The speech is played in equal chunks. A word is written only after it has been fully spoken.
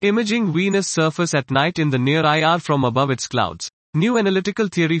Imaging Venus surface at night in the near IR from above its clouds. New Analytical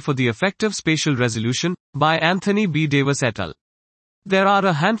Theory for the Effective Spatial Resolution, by Anthony B. Davis et al. There are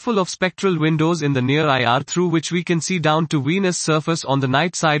a handful of spectral windows in the near IR through which we can see down to Venus' surface on the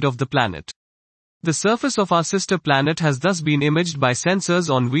night side of the planet. The surface of our sister planet has thus been imaged by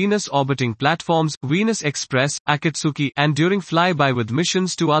sensors on Venus orbiting platforms, Venus Express, Akatsuki, and during flyby with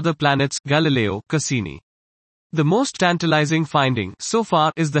missions to other planets, Galileo, Cassini. The most tantalizing finding, so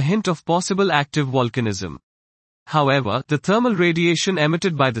far, is the hint of possible active volcanism. However, the thermal radiation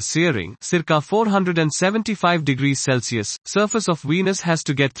emitted by the searing, circa 475 degrees Celsius, surface of Venus has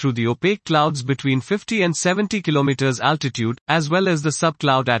to get through the opaque clouds between 50 and 70 kilometers altitude, as well as the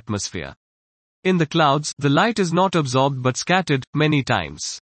subcloud atmosphere. In the clouds, the light is not absorbed but scattered, many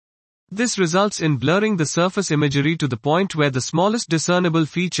times. This results in blurring the surface imagery to the point where the smallest discernible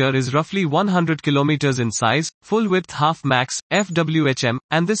feature is roughly 100 kilometers in size, full width half max, FWHM,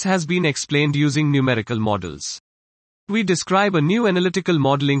 and this has been explained using numerical models. We describe a new analytical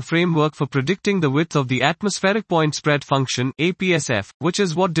modeling framework for predicting the width of the atmospheric point spread function, APSF, which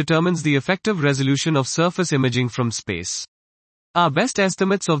is what determines the effective resolution of surface imaging from space. Our best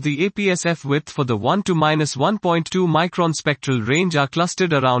estimates of the APSF width for the 1 to -1.2 micron spectral range are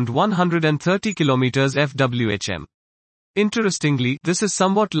clustered around 130 km FWHM. Interestingly, this is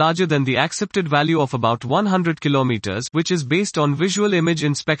somewhat larger than the accepted value of about 100 km, which is based on visual image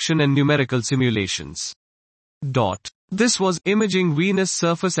inspection and numerical simulations. This was Imaging Venus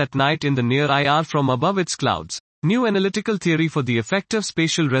Surface at Night in the Near IR from Above Its Clouds. New Analytical Theory for the Effective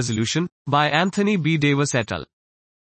Spatial Resolution, by Anthony B. Davis et al.